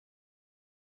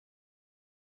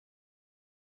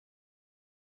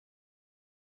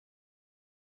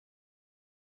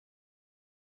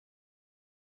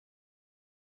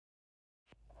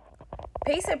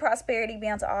Peace and prosperity be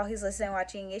unto all who's listening and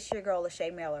watching. It's your girl,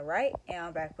 Lachey Miller, right? And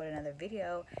I'm back with another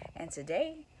video. And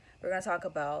today, we're going to talk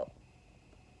about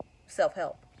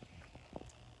self-help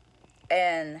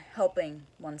and helping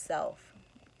oneself.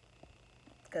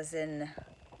 Because in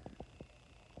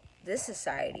this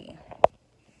society,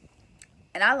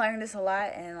 and I learned this a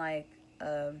lot in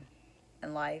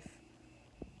life,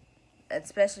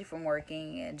 especially from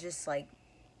working and just like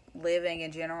living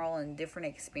in general and different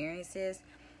experiences.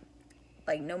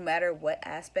 Like, no matter what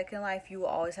aspect in life, you will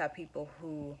always have people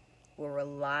who will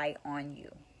rely on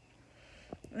you.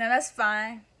 Now, that's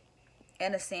fine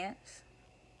in a sense,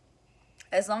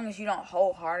 as long as you don't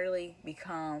wholeheartedly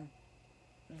become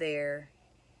their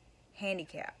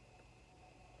handicap.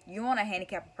 You want to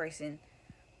handicap a person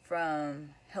from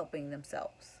helping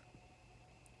themselves.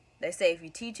 They say if you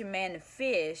teach a man to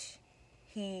fish,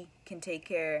 he can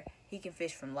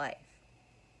fish from life.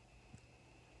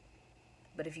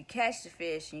 But if you catch the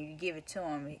fish and you give it to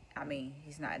him,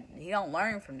 he don't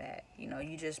learn from that. You know,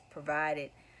 you just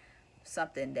provided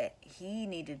something that he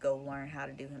needed to go learn how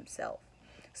to do himself.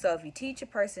 So if you teach a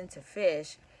person to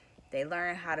fish, they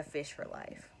learn how to fish for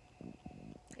life.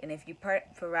 And if you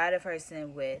provide a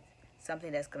person with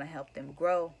something that's going to help them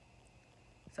grow,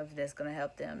 something that's going to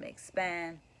help them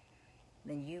expand,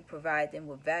 then you provide them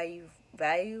with value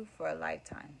for a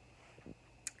lifetime.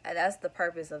 And that's the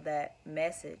purpose of that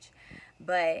message.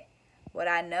 But what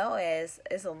I know is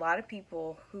a lot of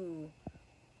people who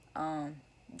don't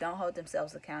hold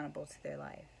themselves accountable to their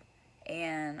life,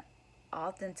 and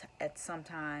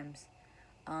sometimes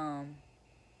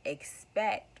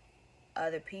expect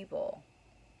other people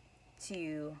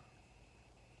to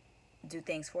do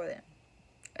things for them.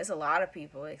 There's a lot of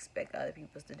people who expect other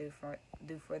people to do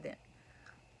for them.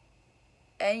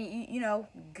 And you know,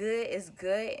 good is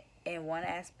good in one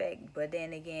aspect, but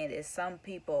then again, it's some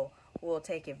people who will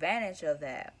take advantage of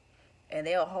that, and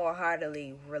they'll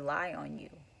wholeheartedly rely on you.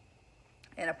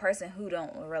 And a person who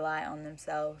don't rely on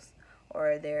themselves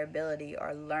or their ability,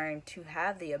 or learn to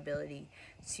have the ability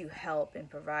to help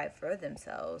and provide for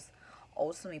themselves,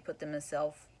 ultimately put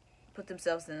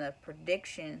themselves in a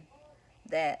prediction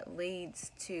that leads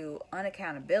to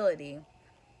unaccountability,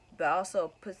 but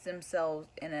also puts themselves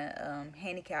in a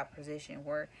handicapped position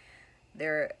where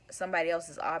somebody else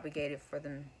is obligated for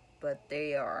them, but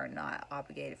they are not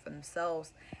obligated for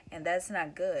themselves. And that's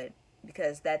not good,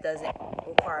 because that doesn't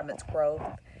require much growth.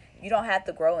 You don't have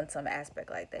to grow in some aspect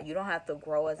like that. You don't have to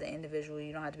grow as an individual.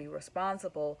 You don't have to be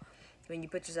responsible when you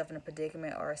put yourself in a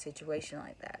predicament or a situation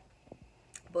like that.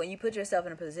 But when you put yourself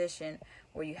in a position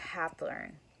where you have to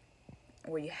learn,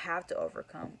 where you have to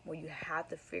overcome, where you have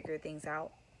to figure things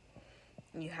out,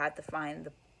 and you have to find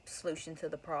the solution to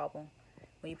the problem,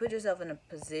 when you put yourself in a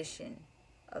position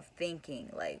of thinking,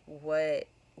 like, what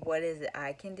is it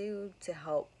I can do to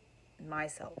help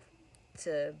myself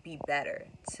to be better,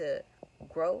 to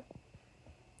grow,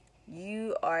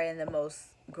 you are in the most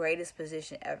greatest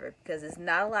position ever. Because there's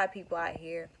not a lot of people out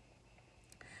here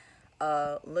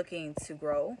looking to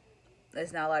grow.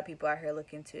 There's not a lot of people out here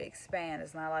looking to expand.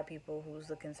 There's not a lot of people who's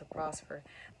looking to prosper.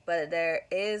 But there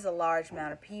is a large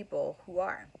amount of people who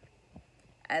are.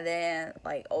 And then,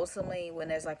 like, ultimately, when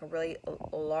there's like a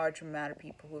large amount of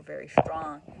people who are very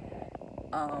strong,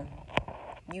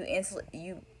 you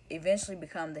eventually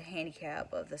become the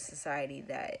handicap of the society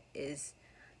that is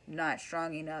not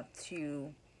strong enough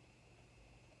to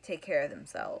take care of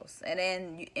themselves. And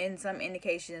then in some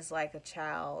indications, like a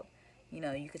child, you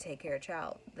know, you could take care of a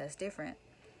child. That's different.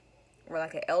 Or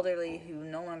like an elderly who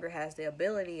no longer has the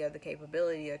ability or the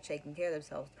capability of taking care of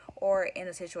themselves. Or in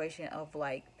a situation of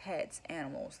like pets,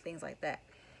 animals, things like that.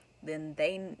 Then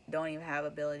they don't even have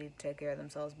ability to take care of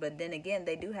themselves. But then again,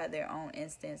 they do have their own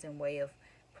instincts and way of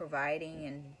providing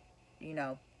and, you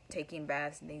know, taking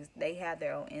baths and things. They have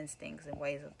their own instincts and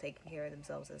ways of taking care of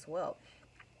themselves as well.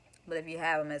 But if you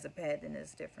have them as a pet, then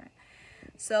it's different.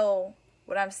 So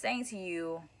what I'm saying to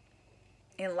you,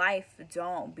 in life,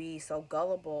 don't be so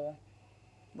gullible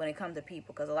when it comes to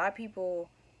people, because a lot of people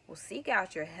will seek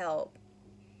out your help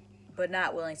but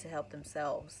not willing to help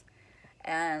themselves.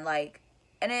 And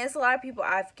it's a lot of people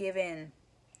I've given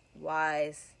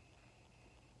wise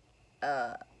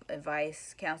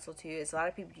advice, counsel to. It's a lot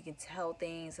of people you can tell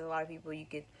things. A lot of people you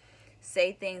could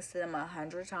say things to them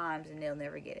 100 times and they'll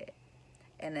never get it.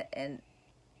 And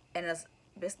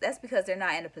that's because they're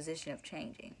not in a position of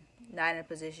changing, not in a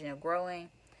position of growing,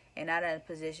 and not in a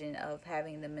position of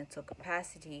having the mental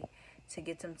capacity to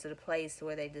get them to the place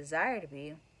where they desire to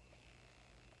be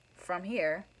from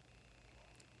here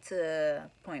to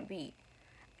point B.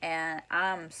 And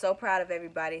I'm so proud of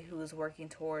everybody who is working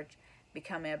towards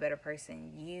becoming a better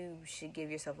person, you should give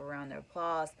yourself a round of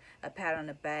applause, a pat on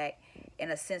the back,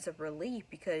 and a sense of relief,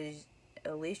 because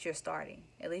at least you're starting.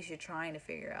 At least you're trying to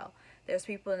figure out. There's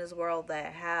people in this world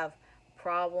that have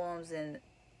problems and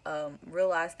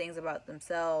realize things about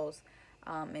themselves,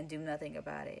 and do nothing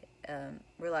about it.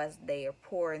 Realize they are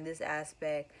poor in this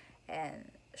aspect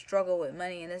and struggle with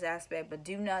money in this aspect, but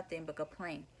do nothing but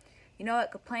complain. You know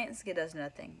what? Complaints get us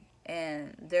nothing.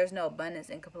 And there's no abundance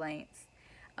in complaints.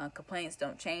 Complaints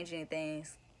don't change anything.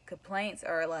 Complaints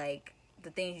are like the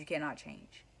things you cannot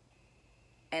change.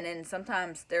 And then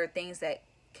sometimes there are things that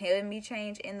can be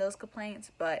changed in those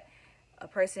complaints, but a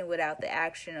person without the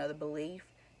action or the belief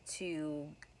to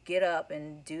get up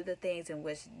and do the things in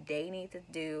which they need to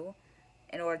do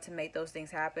in order to make those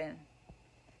things happen,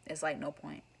 it's like no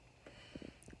point.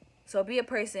 So be a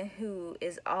person who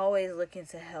is always looking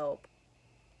to help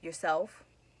yourself,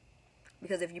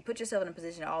 because if you put yourself in a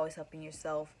position of always helping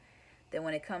yourself, then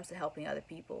when it comes to helping other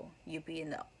people, you'll be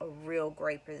in a real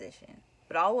great position.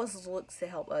 But always look to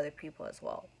help other people as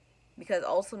well, because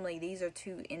ultimately these are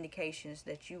two indications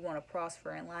that you want to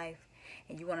prosper in life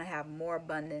and you want to have more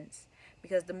abundance.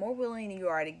 Because the more willing you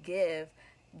are to give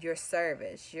your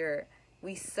service,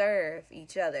 we serve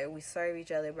each other. We serve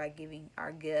each other by giving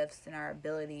our gifts and our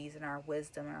abilities and our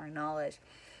wisdom and our knowledge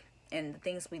and the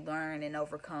things we learn and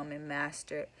overcome and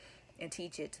master and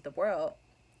teach it to the world.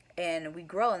 And we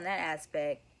grow in that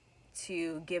aspect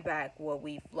to give back what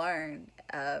we've learned,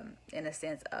 in a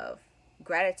sense of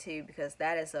gratitude, because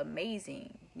that is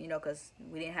amazing, because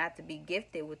we didn't have to be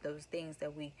gifted with those things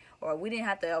we didn't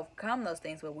have to overcome those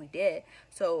things, but we did.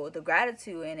 So the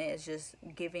gratitude in it is just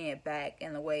giving it back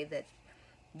in the way that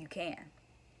you can,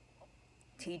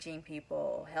 teaching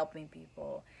people, helping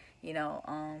people.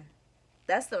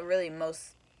 That's the really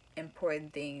most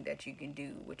important thing that you can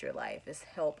do with your life, is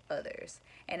help others,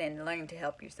 and then learn to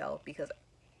help yourself, because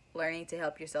learning to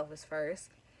help yourself is first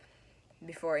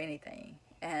before anything.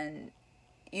 And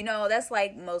that's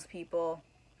like most people,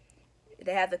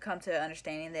 they have to come to an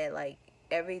understanding that like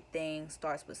everything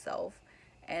starts with self,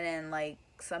 and then like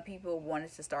some people want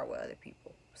it to start with other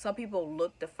people. Some people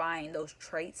look to find those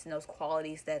traits and those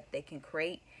qualities that they can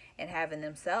create and have in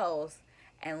themselves,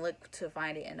 and look to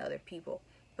find it in other people.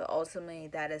 But ultimately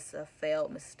that is a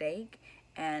failed mistake.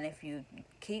 And if you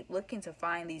keep looking to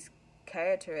find these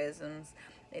characterisms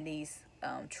and these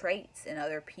traits in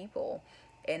other people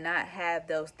and not have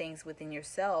those things within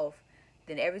yourself,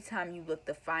 then every time you look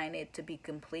to find it to be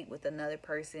complete with another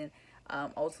person,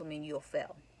 ultimately you'll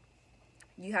fail.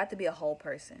 You have to be a whole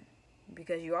person,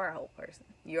 because you are a whole person.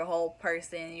 You're a whole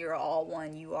person. You're all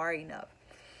one. You are enough.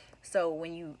 So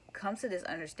when you come to this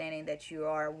understanding that you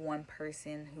are one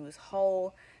person who's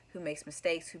whole, who makes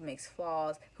mistakes, who makes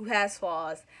flaws, who has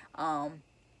flaws,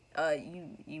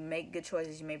 you make good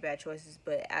choices, you make bad choices,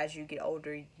 but as you get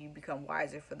older, you become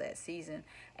wiser for that season,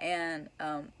 and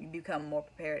you become more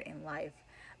prepared in life.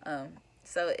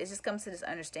 So it just comes to this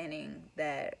understanding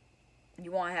that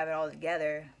you want to have it all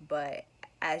together, but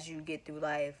as you get through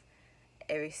life,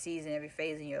 every season, every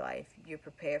phase in your life, you're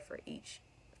prepared for each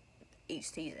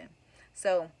season.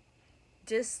 So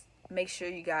just make sure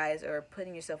you guys are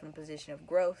putting yourself in a position of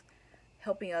growth,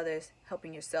 helping others,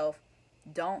 helping yourself.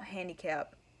 Don't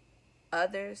handicap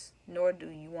others, nor do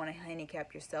you want to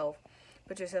handicap yourself.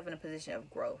 Put yourself in a position of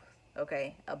growth,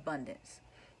 okay? Abundance,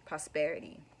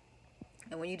 prosperity.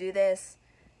 And when you do this,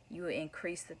 you will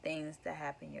increase the things that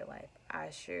happen in your life. I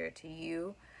assure to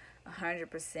you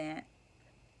 100%,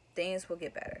 things will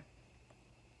get better.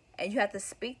 And you have to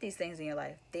speak these things in your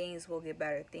life. Things will get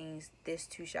better. This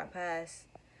too shall pass.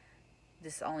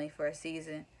 This is only for a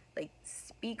season. Like,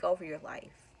 speak over your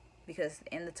life, because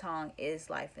in the tongue is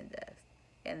life and death.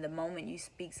 And the moment you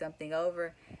speak something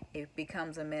over, it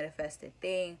becomes a manifested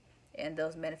thing, and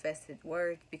those manifested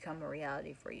words become a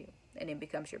reality for you. And it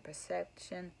becomes your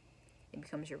perception, it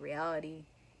becomes your reality,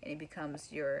 and it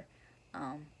becomes your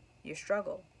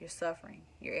struggle, your suffering,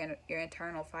 your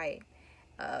internal fight.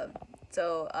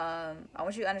 So I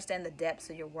want you to understand the depths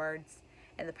of your words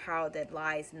and the power that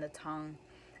lies in the tongue,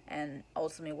 and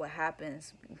ultimately what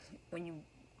happens when you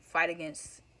fight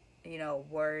against,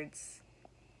 words,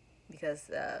 because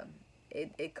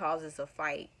it causes a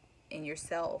fight in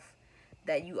yourself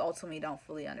that you ultimately don't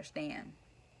fully understand.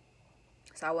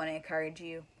 So I want to encourage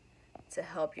you to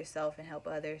help yourself and help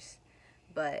others,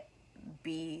 but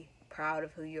be proud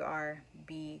of who you are,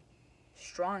 be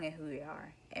strong in who you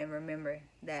are, and remember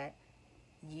that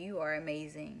you are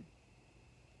amazing,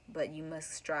 but you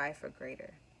must strive for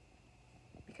greater,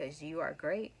 because you are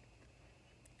great,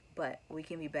 but we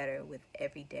can be better with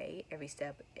every day, every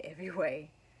step, every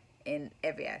way, in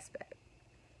every aspect.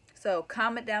 So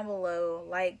comment down below,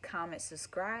 like, comment,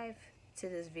 subscribe to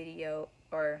this video,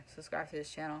 or subscribe to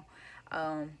this channel.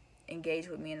 Engage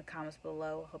with me in the comments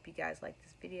below. Hope you guys like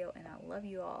this video, and I love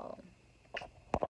you all.